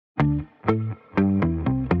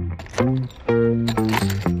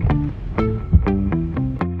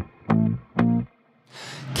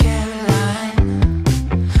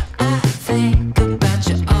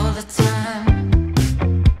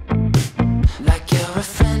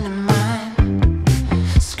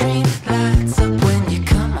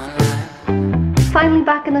Finally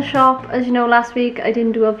back in the shop. As you know, last week I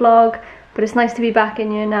didn't do a vlog, but it's nice to be back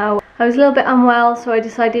in here now. I was a little bit unwell, so I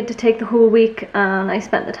decided to take the whole week and I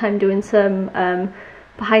spent the time doing some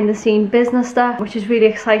behind the scene business stuff, which is really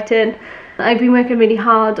exciting. I've been working really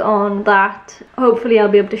hard on that. Hopefully I'll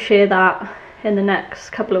be able to share that in the next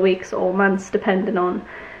couple of weeks or months, depending on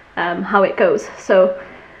how it goes. So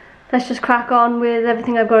let's just crack on with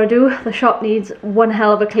everything I've got to do. The shop needs one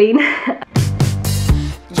hell of a clean.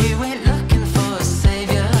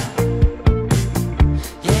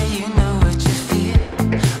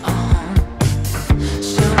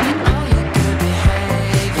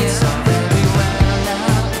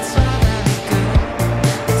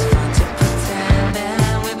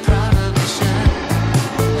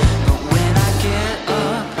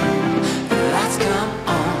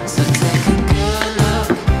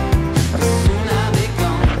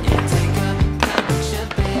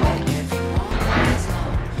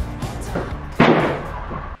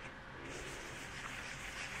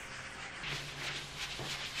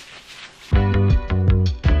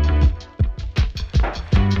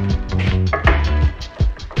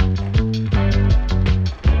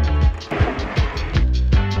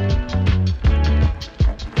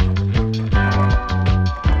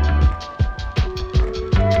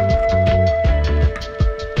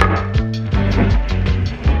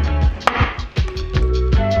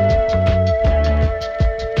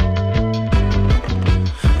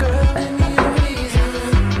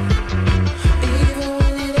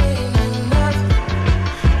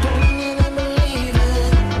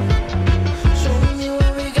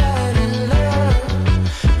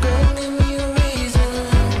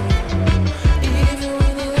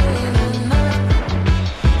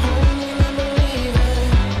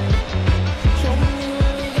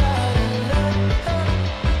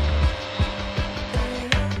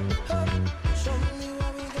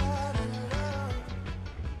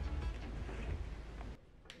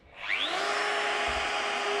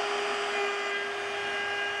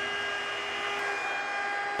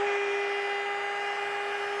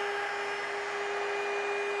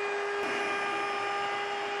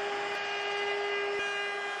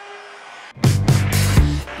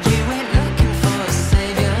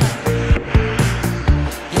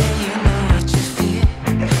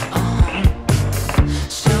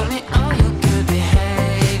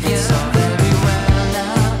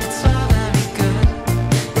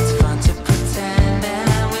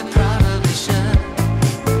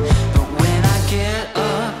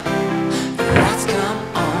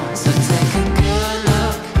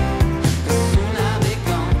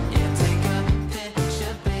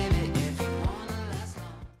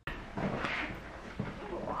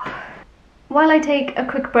 While I take a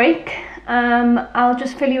quick break, I'll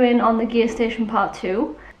just fill you in on the gear station part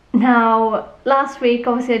 2. Now, last week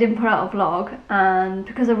obviously I didn't put out a vlog, and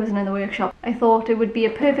because I wasn't in the workshop, I thought it would be a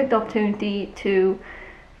perfect opportunity to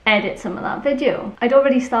edit some of that video. I'd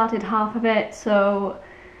already started half of it, so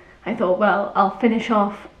I thought, well, I'll finish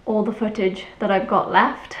off all the footage that I've got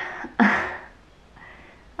left.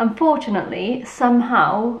 Unfortunately,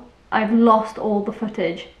 somehow I've lost all the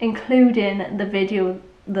footage, including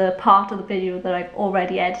the part of the video that I've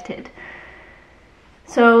already edited.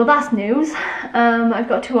 So that's news. I've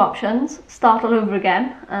got two options: start all over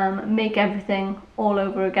again, make everything all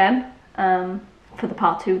over again, for the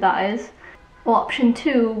part 2 that is. Or option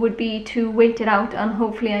 2 would be to wait it out and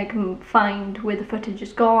hopefully I can find where the footage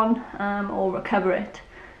is gone, or recover it.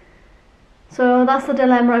 So that's the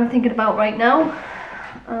dilemma I'm thinking about right now.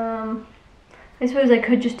 I suppose I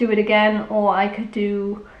could just do it again, or I could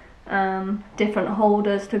do different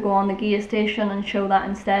holders to go on the gear station and show that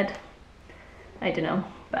instead. I don't know,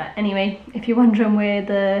 but anyway, if you're wondering where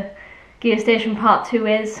the gear station part 2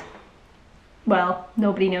 is, well,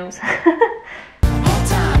 nobody knows.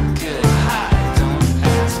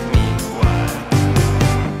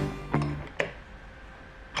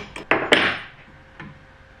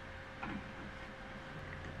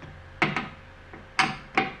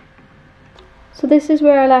 So this is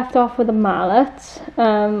where I left off with the mallet.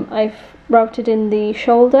 I've routed in the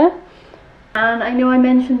shoulder, and I know I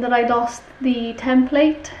mentioned that I lost the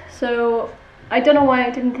template, so I don't know why I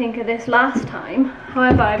didn't think of this last time.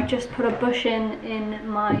 However, I've just put a bush in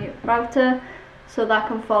my router so that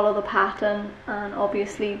can follow the pattern, and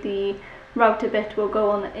obviously the router bit will go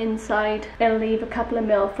on the inside. It'll leave a couple of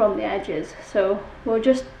mil from the edges, so we'll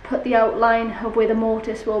just put the outline of where the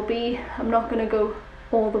mortise will be. I'm not going to go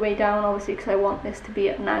all the way down obviously because I want this to be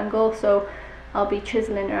at an angle, so I'll be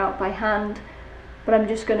chiseling it out by hand, but I'm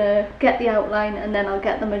just going to get the outline and then I'll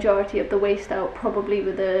get the majority of the waste out, probably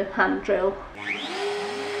with a hand drill.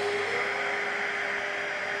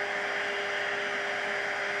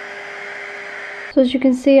 So as you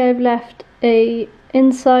can see, I've left a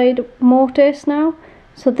inside mortise now,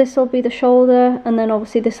 so this will be the shoulder, and then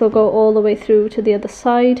obviously this will go all the way through to the other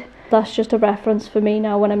side. That's just a reference for me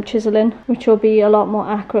now when I'm chiseling, which will be a lot more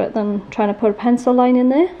accurate than trying to put a pencil line in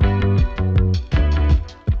there.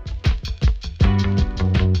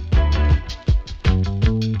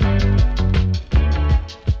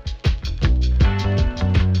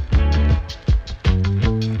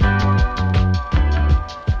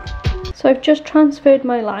 So I've just transferred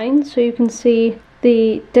my line so you can see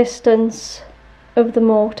the distance of the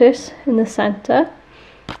mortise in the centre,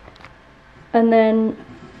 and then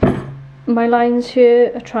my lines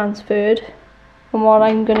here are transferred, and what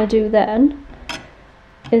I'm going to do then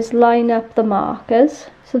is line up the markers.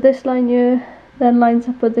 So this line here then lines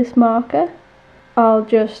up with this marker. I'll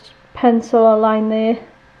just pencil a line there,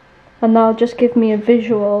 and that'll just give me a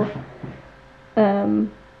visual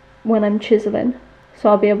when I'm chiseling. So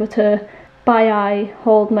I'll be able to, by eye,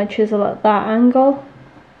 hold my chisel at that angle,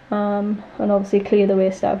 and obviously clear the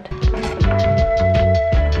waste out.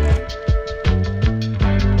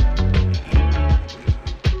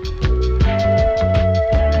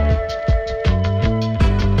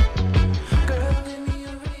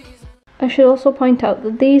 I should also point out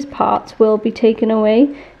that these parts will be taken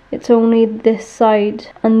away. It's only this side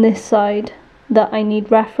and this side that I need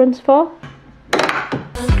reference for.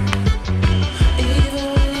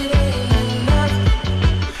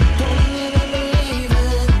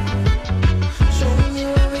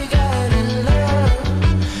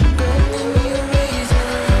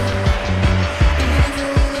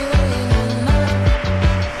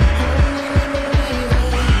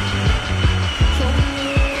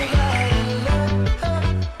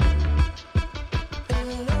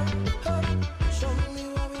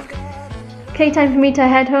 Okay, time for me to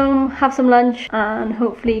head home, have some lunch, and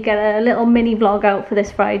hopefully get a little mini vlog out for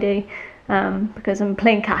this Friday, because I'm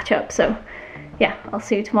playing catch up. So yeah, I'll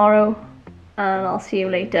see you tomorrow, and I'll see you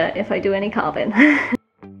later if I do any carving.